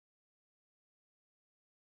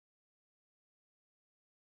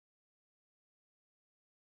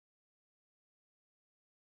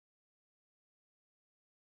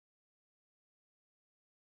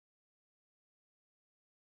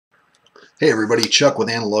Hey everybody, Chuck with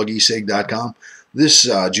analogesig.com. This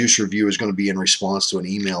juice review is going to be in response to an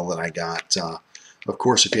email that I got. Of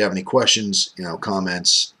course, if you have any questions,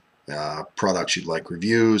 comments, products you'd like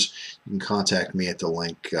reviews, you can contact me at the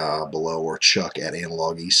link below, or Chuck at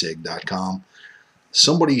analogesig.com.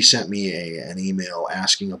 Somebody sent me an email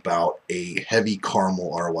asking about a heavy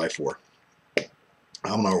caramel RY4.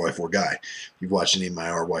 I'm an RY4 guy. If you've watched any of my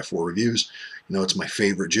RY4 reviews, you know it's my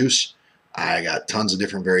favorite juice. I got tons of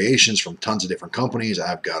different variations from tons of different companies.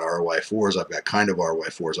 I've got RY4s. I've got kind of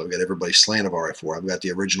RY4s. I've got everybody's slant of RY4. I've got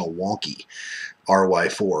the original wonky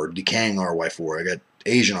RY4, decaying RY4. I got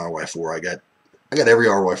Asian RY4. I got every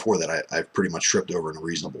RY4 that I've pretty much tripped over in a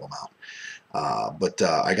reasonable amount. But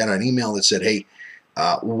I got an email that said, hey,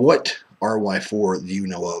 what RY4 do you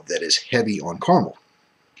know of that is heavy on caramel?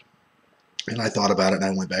 And I thought about it, and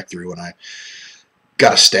I went back through, and I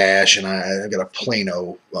got a stash, and I got a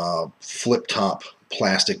Plano flip top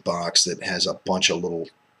plastic box that has a bunch of little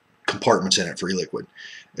compartments in it for e-liquid.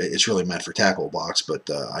 It's really meant for tackle box, but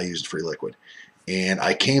I used it for e-liquid. And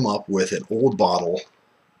I came up with an old bottle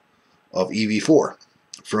of EV4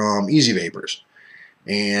 from Easy Vapors.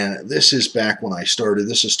 And this is back when I started.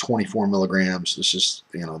 This is 24 milligrams. This is,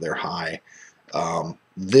 they're high.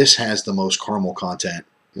 This has the most caramel content.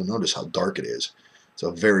 You'll notice how dark it is. It's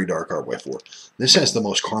a very dark RY4. This has the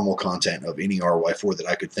most caramel content of any RY4 that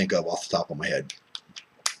I could think of off the top of my head.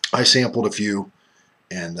 I sampled a few,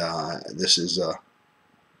 and this is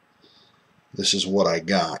what I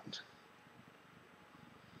got.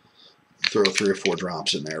 Throw 3 or 4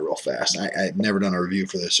 drops in there real fast. I've never done a review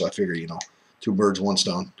for this, so I figure, two birds, one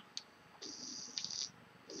stone.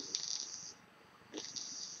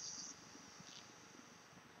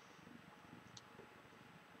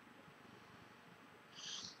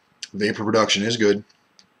 Vapor production is good.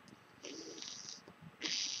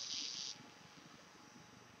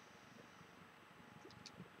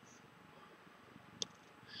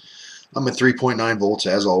 I'm at 3.9 volts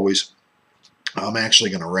as always. I'm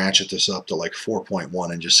actually going to ratchet this up to like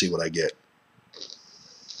 4.1 and just see what I get.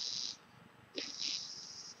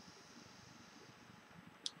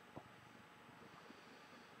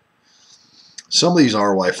 Some of these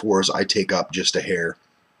RY4s I take up just a hair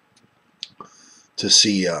to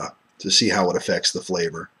see how it affects the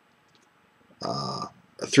flavor.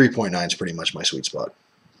 3.9 is pretty much my sweet spot.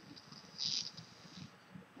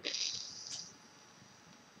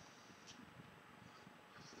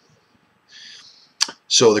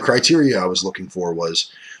 So the criteria I was looking for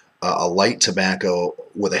was a light tobacco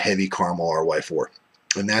with a heavy caramel RY4,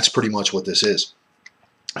 and that's pretty much what this is.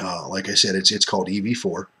 Like I said, it's called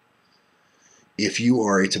EV4. If you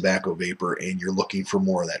are a tobacco vapor and you're looking for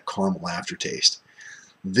more of that caramel aftertaste,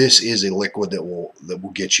 this is a liquid that will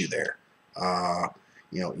get you there.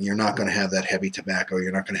 You're not going to have that heavy tobacco.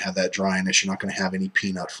 You're not going to have that dryness. You're not going to have any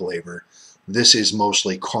peanut flavor. This is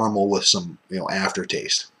mostly caramel with some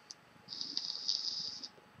aftertaste.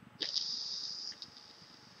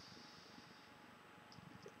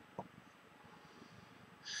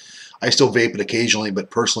 I still vape it occasionally, but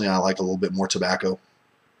personally I like a little bit more tobacco.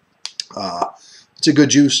 It's a good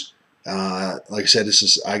juice. Like I said,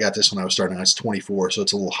 I got this when I was starting. It's 24, so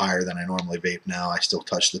it's a little higher than I normally vape now. I still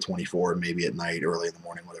touch the 24, maybe at night, early in the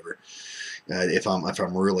morning, whatever. If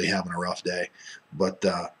I'm really having a rough day, but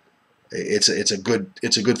it's a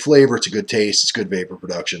good flavor. It's a good taste. It's good vapor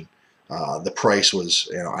production. The price was,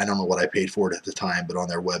 I don't know what I paid for it at the time, but on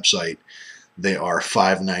their website they are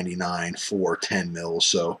 $5.99 for 10 mils.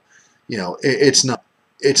 So it's not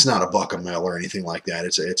a buck a mil or anything like that.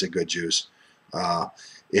 It's a good juice.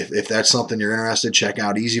 If that's something you're interested, check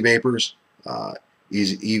out Easy Vapors,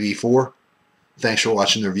 EV4. Thanks for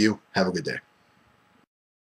watching the review. Have a good day.